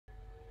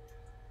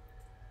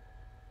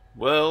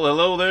Well,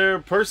 hello there,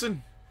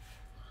 person.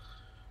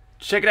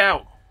 Check it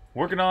out.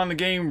 Working on the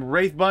game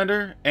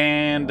Wraithbinder,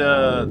 and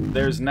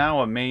there's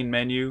now a main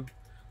menu.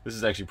 This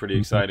is actually pretty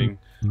exciting.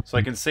 So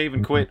I can save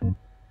and quit.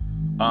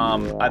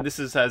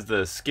 Has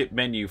the skip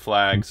menu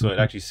flag, so it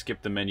actually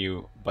skipped the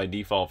menu by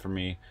default for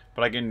me.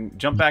 But I can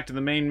jump back to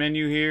the main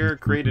menu here,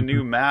 create a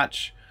new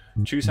match,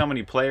 choose how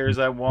many players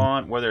I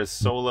want, whether it's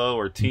solo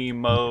or team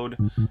mode,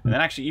 and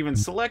then actually even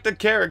select a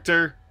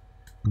character.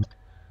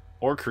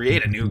 Or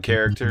create a new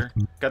character.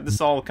 Got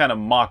this all kind of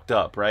mocked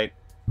up, right?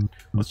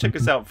 Let's check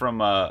this out from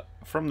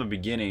the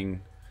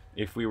beginning.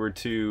 If we were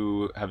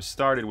to have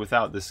started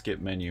without the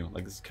skip menu,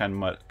 like this is kind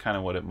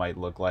of what it might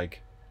look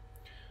like.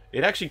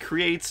 It actually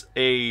creates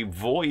a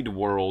void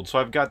world. So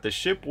I've got the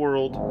ship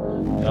world,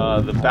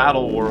 the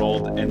battle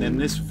world, and then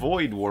this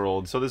void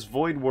world. So this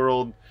void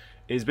world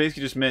is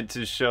basically just meant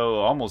to show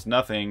almost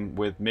nothing,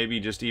 with maybe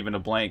just even a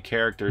blank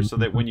character, so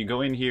that when you go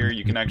in here,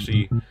 you can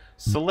actually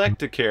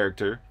select a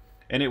character.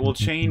 And it will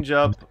change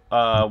up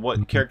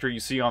what character you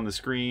see on the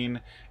screen,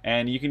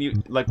 and you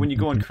can like when you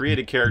go and create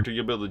a character,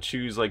 you'll be able to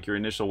choose like your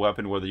initial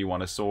weapon, whether you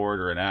want a sword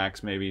or an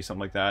axe, maybe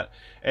something like that,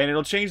 and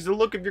it'll change the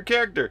look of your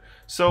character.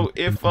 So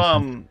if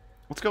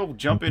let's go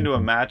jump into a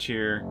match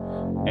here,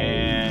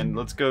 and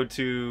let's go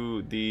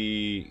to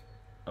the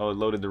it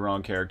loaded the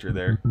wrong character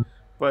there,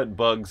 but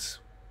bugs.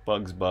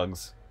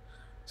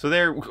 So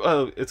there,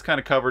 it's kind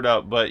of covered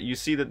up, but you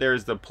see that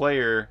there's the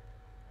player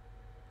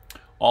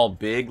all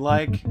big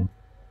like.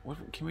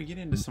 What, can we get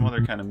into some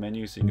other kind of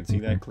menu so you can see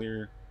that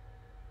clearer?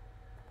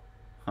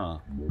 Huh.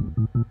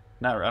 I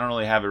don't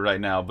really have it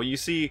right now, but you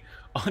see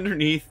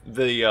underneath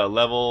the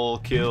level,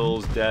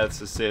 kills,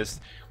 deaths,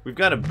 assists, we've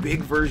got a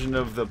big version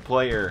of the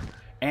player,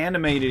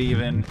 animated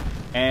even,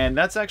 and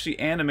that's actually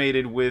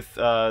animated with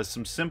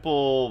some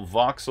simple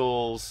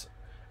voxels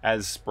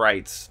as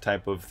sprites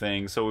type of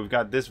thing. So we've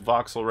got this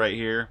voxel right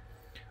here.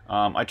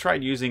 I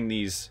tried using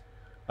these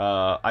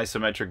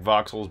isometric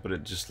voxels, but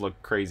it just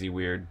looked crazy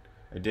weird.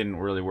 It didn't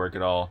really work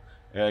at all,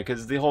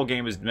 because the whole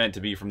game is meant to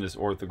be from this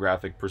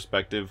orthographic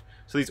perspective.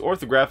 So these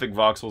orthographic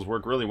voxels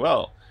work really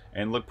well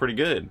and look pretty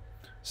good.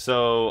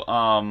 So,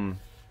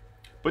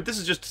 but this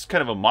is just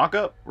kind of a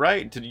mock-up,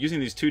 right? Using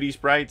these 2D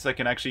sprites, I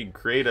can actually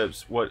create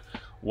it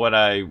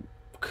kind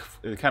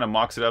of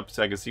mocks it up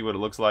so I can see what it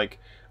looks like.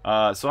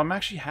 So I'm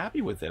actually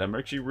happy with it. I'm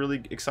actually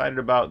really excited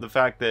about the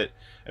fact that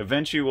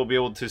eventually we'll be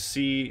able to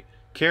see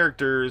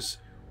characters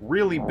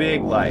really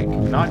big, like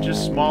not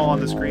just small on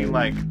the screen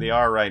like they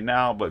are right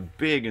now, but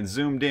big and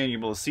zoomed in.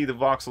 You'll be able to see the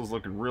voxels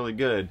looking really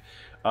good,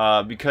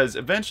 because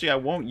eventually I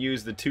won't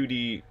use the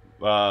 2D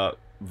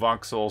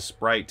voxel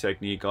sprite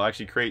technique. I'll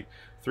actually create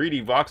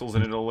 3D voxels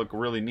and it'll look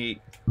really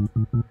neat.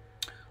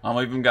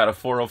 I've even got a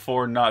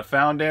 404 not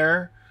found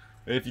error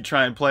if you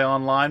try and play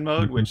online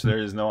mode, which there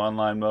is no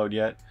online mode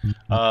yet,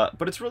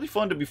 but it's really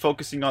fun to be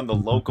focusing on the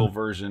local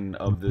version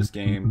of this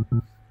game.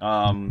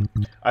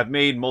 I've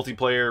made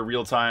multiplayer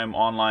real-time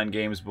online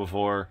games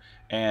before,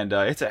 and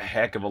it's a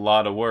heck of a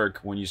lot of work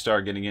when you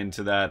start getting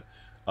into that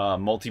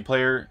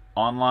multiplayer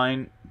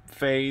online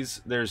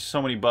phase. There's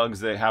so many bugs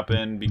that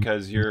happen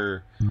because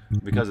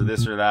of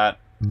this or that.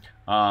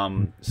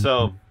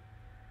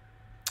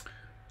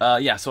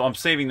 Yeah, so I'm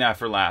saving that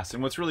for last.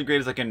 And what's really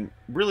great is I can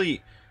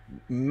really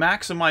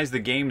maximize the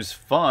game's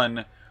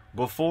fun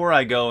before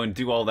I go and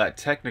do all that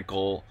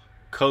technical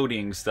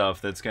coding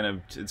stuff it's gonna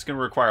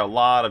require a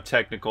lot of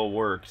technical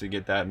work to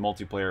get that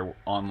multiplayer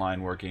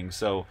online working.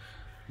 So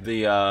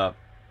the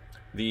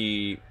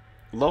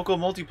local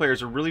multiplayer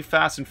is a really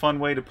fast and fun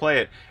way to play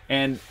it,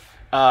 and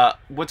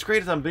what's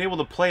great is I've been able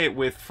to play it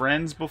with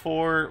friends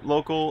before,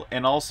 local,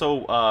 and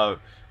also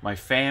my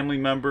family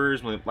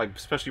members, like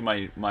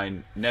especially my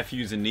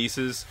nephews and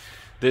nieces.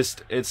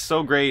 It's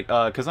so great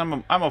because I'm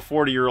a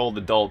 40-year-old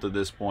adult at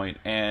this point,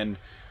 and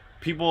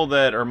people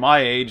that are my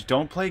age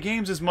don't play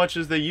games as much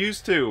as they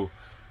used to,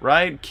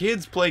 right?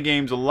 Kids play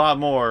games a lot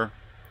more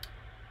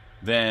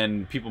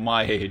than people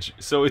my age.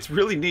 So it's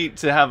really neat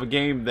to have a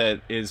game that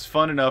is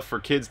fun enough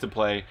for kids to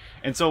play.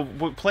 And so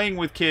playing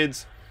with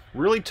kids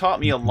really taught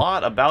me a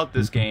lot about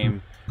this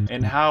game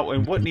and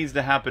what needs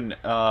to happen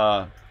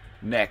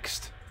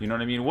next. You know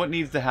what I mean? What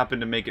needs to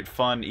happen to make it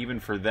fun even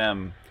for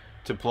them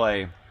to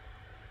play.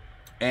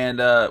 And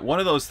one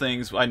of those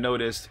things I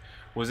noticed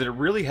was that it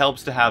really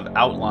helps to have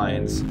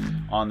outlines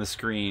on the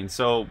screen.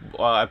 So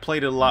I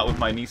played it a lot with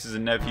my nieces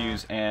and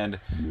nephews, and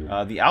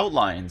the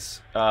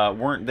outlines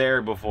weren't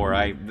there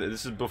before.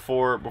 This is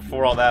before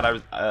all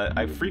that.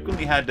 I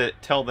frequently had to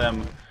tell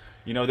them,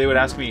 you know, they would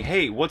ask me,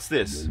 hey, what's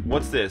this?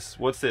 What's this?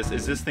 What's this?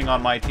 Is this thing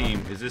on my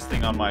team? Is this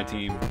thing on my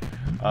team?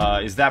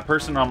 Is that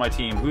person on my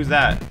team? Who's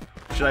that?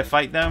 Should I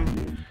fight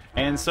them?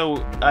 And so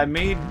I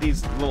made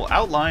these little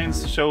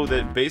outlines show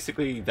that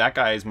basically that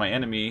guy is my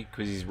enemy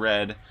because he's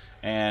red,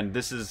 and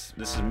this is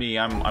me.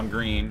 I'm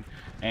green,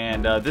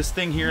 and this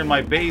thing here in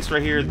my base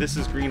right here, this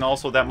is green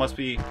also. That must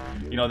be,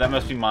 that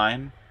must be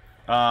mine.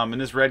 And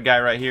this red guy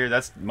right here,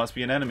 must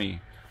be an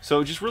enemy.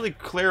 So it just really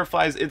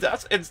clarifies.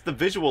 It's the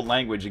visual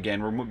language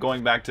again. We're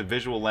going back to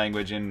visual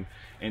language and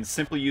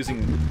simply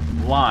using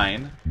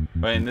line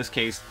but in this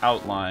case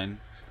outline,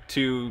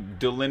 to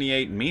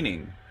delineate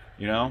meaning,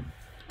 you know.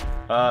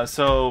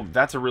 So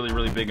that's a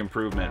really big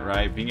improvement,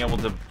 right? Being able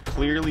to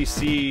clearly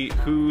see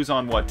who's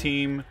on what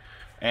team,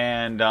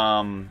 and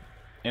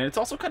it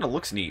also kind of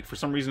looks neat. For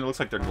some reason it looks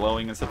like they're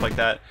glowing and stuff like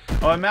that.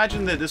 I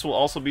imagine that this will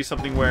also be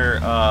something where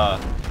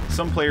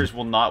some players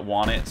will not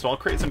want it, so I'll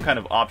create some kind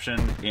of option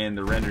in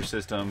the render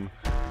system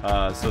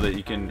so that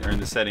you can, or in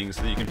the settings,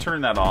 so that you can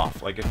turn that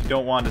off. Like if you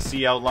don't want to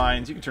see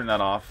outlines, you can turn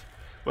that off.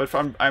 But if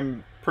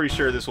I'm pretty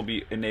sure this will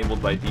be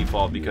enabled by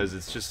default because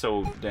it's just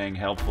so dang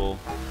helpful.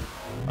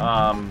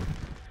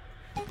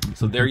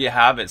 So there you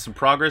have it. Some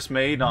progress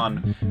made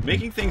on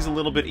making things a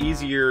little bit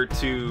easier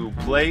to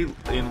play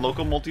in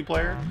local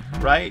multiplayer,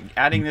 right?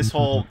 Adding this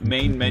whole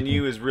main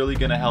menu is really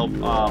going to help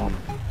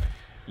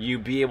you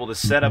be able to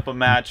set up a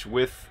match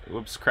with...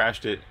 Whoops,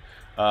 crashed it.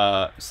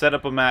 Set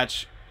up a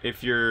match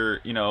if you're,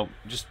 you know,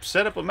 just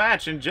set up a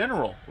match in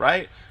general,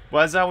 right?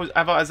 Well,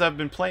 as I've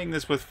been playing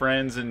this with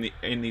friends in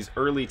these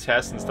early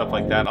tests and stuff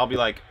like that, I'll be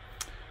like,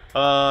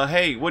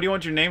 hey, what do you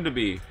want your name to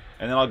be?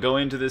 And then I'll go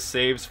into this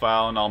saves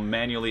file and I'll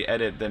manually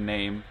edit the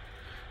name,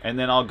 and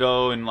then I'll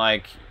go and,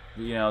 like,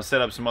 you know,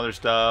 set up some other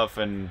stuff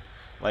and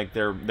like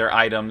their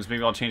items.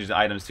 Maybe I'll change the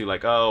items to,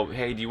 like, oh,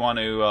 hey, do you want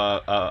to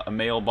a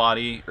male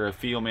body or a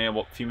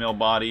female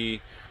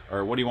body,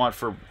 or what do you want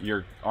for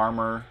your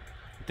armor?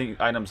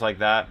 Items like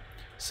that.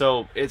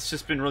 So it's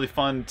just been really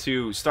fun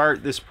to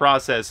start this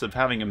process of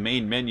having a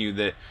main menu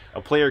that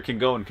a player can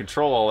go and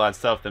control all that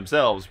stuff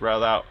themselves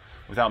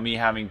without me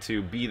having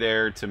to be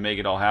there to make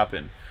it all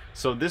happen.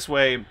 So this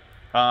way,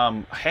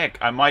 heck,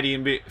 I might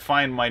even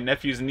find my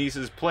nephews and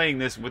nieces playing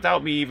this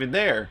without me even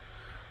there,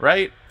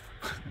 right?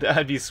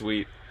 That'd be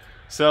sweet.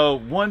 So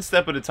one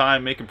step at a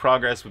time, making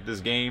progress with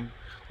this game.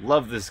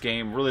 Love this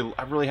game.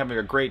 I'm really having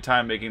a great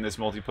time making this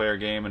multiplayer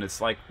game, and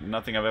it's like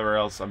nothing I've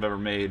ever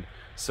made.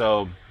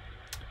 So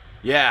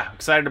yeah,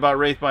 excited about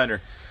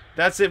Wraithbinder.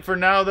 That's it for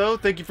now, though.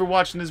 Thank you for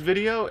watching this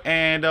video,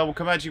 and we'll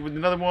come at you with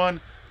another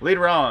one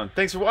later on.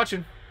 Thanks for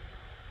watching.